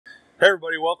Hey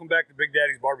everybody, welcome back to Big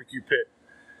Daddy's Barbecue Pit.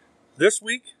 This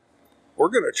week, we're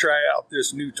going to try out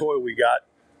this new toy we got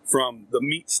from the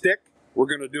MeatStick. We're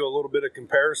going to do a little bit of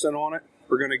comparison on it.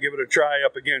 We're going to give it a try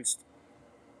up against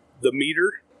the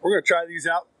meter. We're going to try these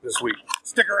out this week.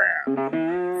 Stick around.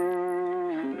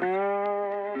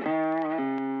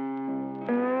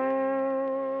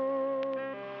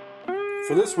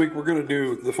 For this week, we're going to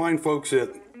do, the fine folks at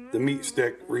the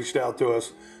MeatStick reached out to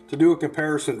us to do a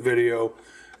comparison video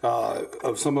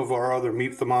of some of our other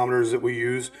meat thermometers that we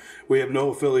use. We have no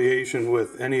affiliation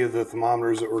with any of the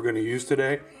thermometers that we're going to use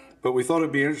today, but we thought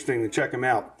it'd be interesting to check them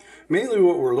out. Mainly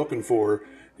what we're looking for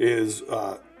is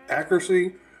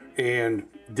accuracy and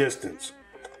distance,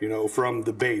 you know, from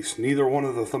the base. Neither one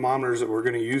of the thermometers that we're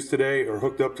going to use today are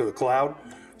hooked up to the cloud,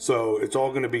 so it's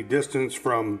all going to be distance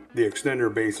from the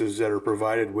extender bases that are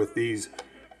provided with these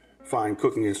fine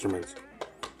cooking instruments.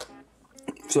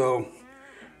 So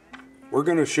we're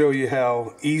going to show you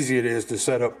how easy it is to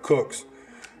set up cooks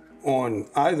on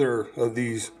either of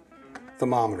these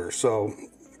thermometers. So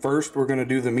first we're going to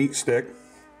do the MeatStick.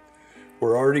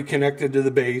 We're already connected to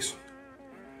the base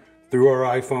through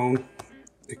our iPhone.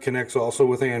 It connects also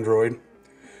with Android. And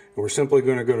we're simply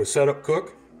going to go to Setup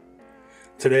Cook.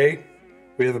 Today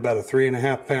we have about a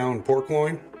 3.5 pound pork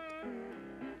loin,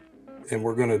 and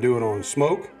we're going to do it on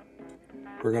smoke.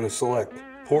 We're going to select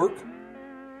pork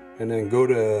and then go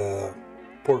to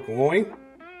pork loin,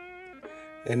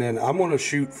 and then I'm going to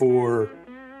shoot for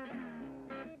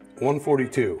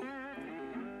 142,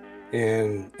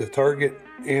 and the target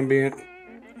ambient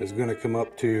is going to come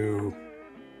up to,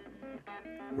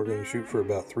 we're going to shoot for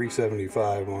about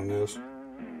 375 on this.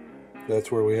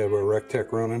 That's where we have our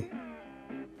RecTeq running.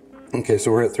 Okay,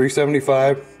 so we're at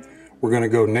 375. We're going to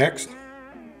go next,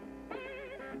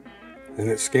 and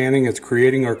it's scanning, it's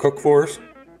creating our cook for us.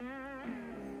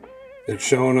 It's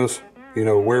showing us, you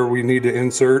know, where we need to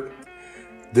insert.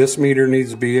 This meter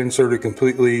needs to be inserted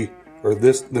completely, or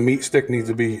the MeatStick needs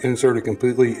to be inserted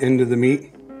completely into the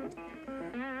meat.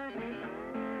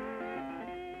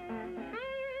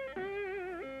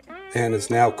 And it's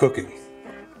now cooking.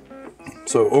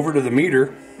 So over to the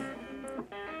meter,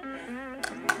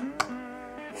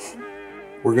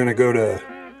 we're going to go to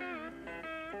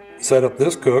set up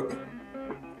this cook.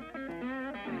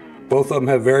 Both of them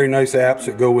have very nice apps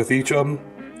that go with each of them.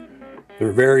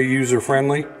 They're very user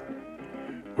friendly.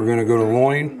 We're going to go to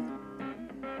loin.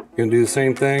 We're going to do the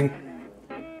same thing.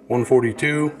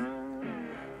 142.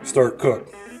 Start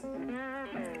cook.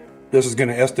 This is going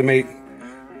to estimate,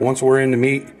 once we're in the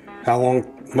meat, how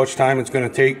much time it's going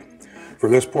to take for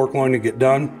this pork loin to get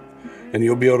done. And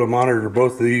you'll be able to monitor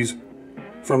both of these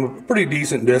from a pretty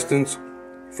decent distance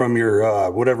from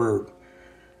your whatever,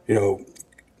 you know,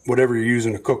 whatever you're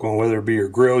using to cook on, whether it be your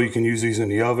grill. You can use these in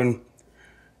the oven.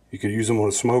 You could use them on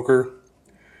a smoker.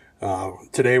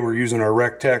 Today we're using our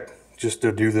RecTeq just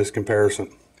to do this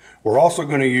comparison. We're also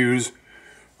going to use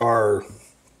our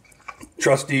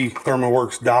trusty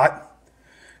ThermaWorks dot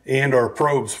and our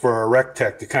probes for our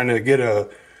RecTeq to kind of get a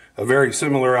very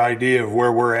similar idea of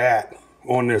where we're at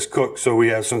on this cook, so we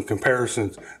have some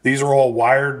comparisons. These are all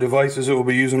wired devices that we'll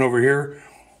be using over here.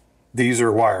 These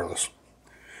are wireless.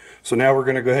 So now we're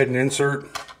going to go ahead and insert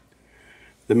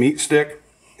the MeatStick,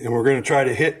 and we're going to try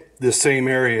to hit this same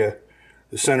area,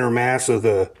 the center mass of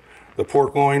the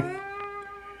pork loin.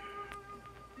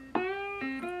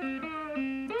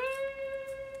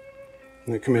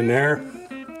 And come in there.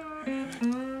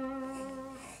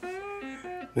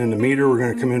 Then the meter, we're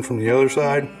going to come in from the other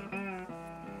side.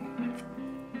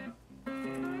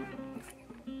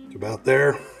 It's about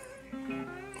there.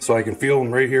 So I can feel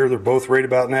them right here. They're both right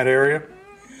about in that area.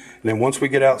 And then once we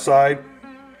get outside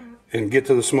and get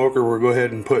to the smoker, we'll go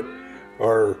ahead and put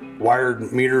our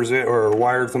wired meters in, or our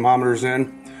wired thermometers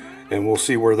in, and we'll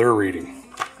see where they're reading.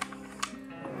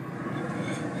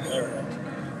 All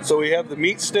right. So we have the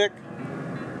MeatStick,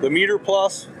 the Meter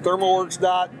Plus, ThermaWorks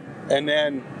dot, and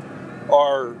then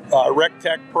our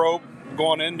RecTeq probe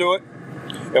going into it.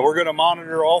 And we're going to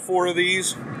monitor all four of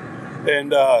these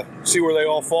and see where they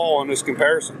all fall on this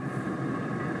comparison.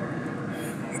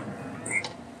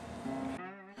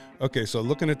 Okay, so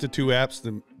looking at the two apps,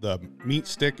 the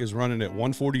MeatStick is running at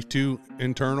 142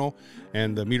 internal,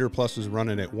 and the Meter Plus is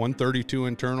running at 132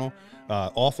 internal,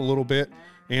 off a little bit.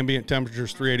 Ambient temperature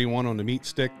is 381 on the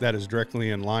MeatStick. That is directly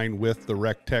in line with the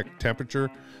RecTeq temperature.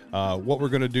 What we're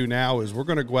going to do now is we're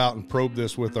going to go out and probe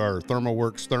this with our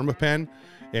ThermaWorks Thermapen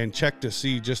and check to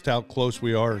see just how close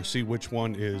we are and see which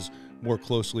one is more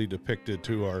closely depicted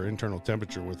to our internal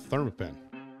temperature with Thermapen.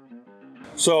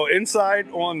 So inside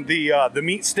on the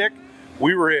MeatStick,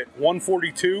 we were at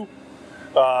 142.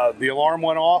 The alarm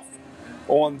went off.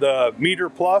 On the Meter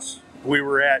Plus, we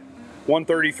were at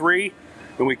 133,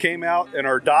 and we came out and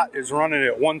our dot is running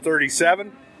at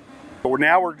 137.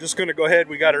 Now we're just going to go ahead,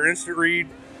 we got our instant read,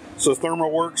 so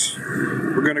ThermaWorks.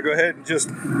 We're going to go ahead and just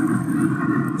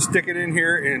stick it in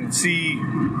here and see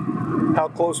how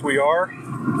close we are.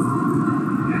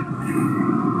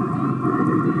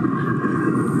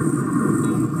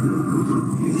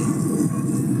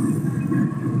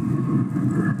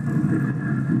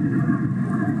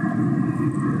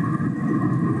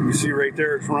 You see right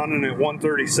there, it's running at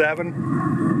 137.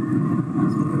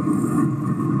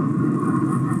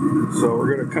 So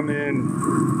we're going to come in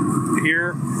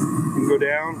here and go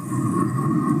down.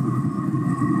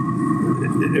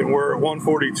 And we're at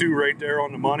 142 right there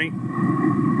on the money.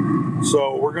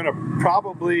 So we're going to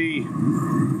probably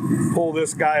pull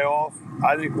this guy off.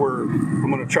 I think I'm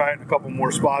going to try it in a couple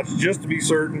more spots just to be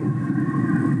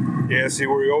certain. Yeah, see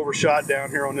where we overshot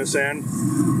down here on this end.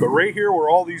 But right here where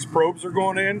all these probes are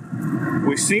going in,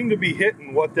 we seem to be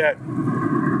hitting what the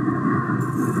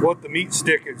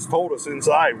MeatStick has told us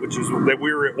inside, which is that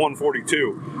we were at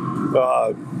 142.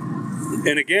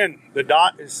 And again, the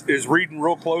dot is reading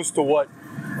real close to what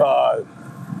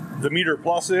the Meter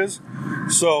Plus is.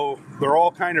 So they're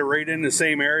all kind of right in the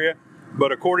same area.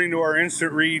 But according to our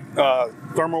instant read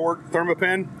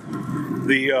Thermapen,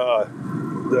 the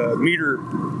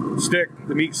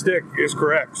MeatStick is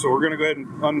correct. So we're going to go ahead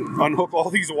and unhook all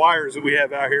these wires that we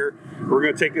have out here. We're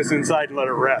going to take this inside and let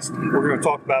it rest. We're going to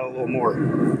talk about it a little more.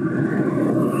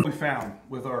 We found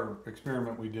with our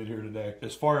experiment we did here today,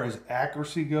 as far as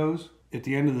accuracy goes, at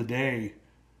the end of the day,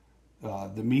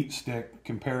 the MeatStick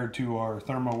compared to our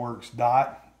ThermaWorks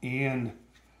dot and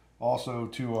also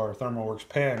to our ThermaWorks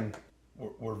pen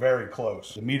were very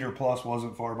close. The Meter Plus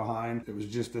wasn't far behind. It was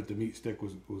just that the MeatStick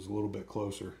was a little bit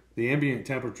closer. The ambient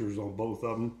temperatures on both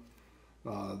of them,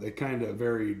 they kind of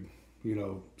varied, you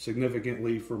know,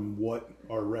 significantly from what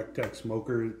our RecTeq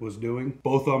smoker was doing.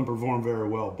 Both of them performed very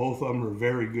well. Both of them are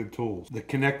very good tools. The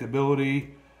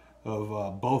connectability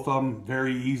of both of them,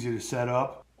 very easy to set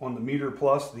up. On the Meter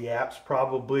Plus, the app's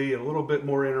probably a little bit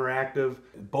more interactive.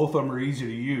 Both of them are easy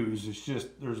to use. It's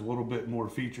just there's a little bit more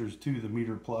features to the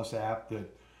Meter Plus app that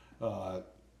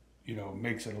you know,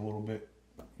 makes it a little bit,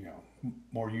 you know,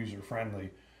 more user friendly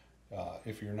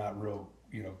if you're not real,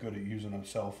 you know, good at using a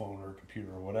cell phone or a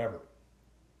computer or whatever.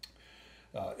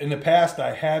 In the past,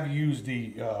 I have used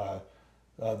the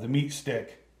MeatStick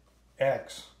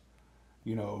X,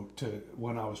 you know,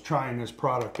 when I was trying this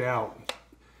product out.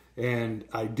 And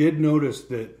I did notice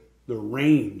that the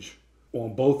range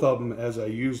on both of them as I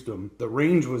used them, the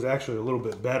range was actually a little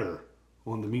bit better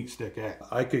on the MeatStick X.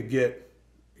 I could get,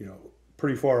 you know,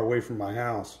 pretty far away from my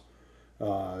house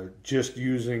just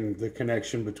using the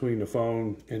connection between the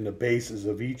phone and the bases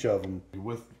of each of them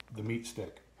with the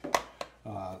MeatStick.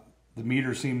 The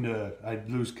meter seemed to, I'd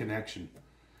lose connection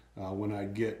when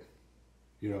I'd get,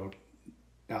 you know,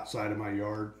 outside of my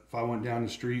yard. If I went down the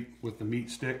street with the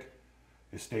MeatStick,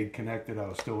 it stayed connected. I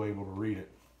was still able to read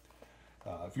it.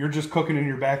 If you're just cooking in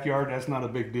your backyard, that's not a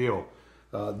big deal.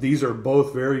 These are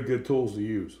both very good tools to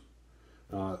use.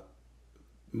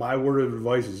 My word of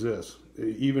advice is this.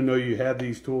 Even though you have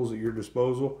these tools at your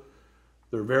disposal,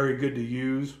 they're very good to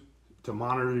use to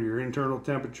monitor your internal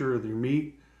temperature of your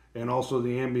meat and also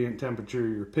the ambient temperature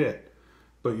of your pit.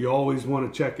 But you always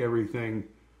want to check everything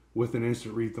with an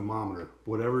instant read thermometer.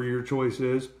 Whatever your choice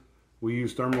is, we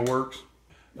use ThermaWorks.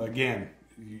 Again,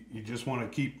 you just want to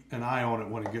keep an eye on it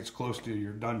when it gets close to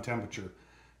your done temperature.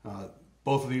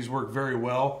 Both of these work very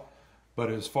well, but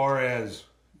as far as,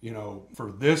 you know,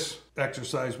 for this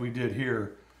exercise we did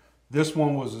here, this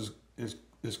one was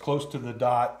as close to the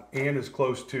dot and as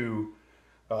close to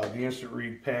the instant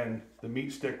read pen. The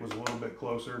MeatStick was a little bit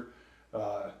closer,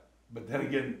 but then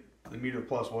again, the Meter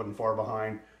Plus wasn't far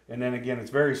behind. And then again,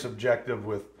 it's very subjective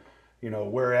with, you know,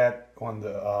 where at on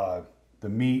the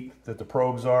meat that the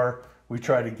probes are. We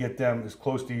try to get them as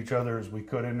close to each other as we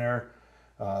could in there,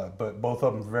 but both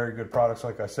of them are very good products,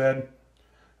 like I said.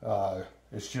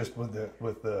 It's just with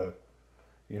the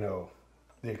you know,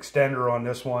 the extender on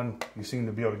this one, you seem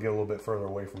to be able to get a little bit further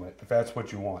away from it, if that's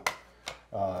what you want.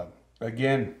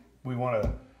 Again, we want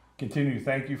to continue to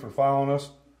thank you for following us.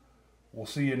 We'll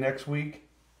see you next week.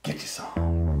 Get you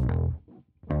some.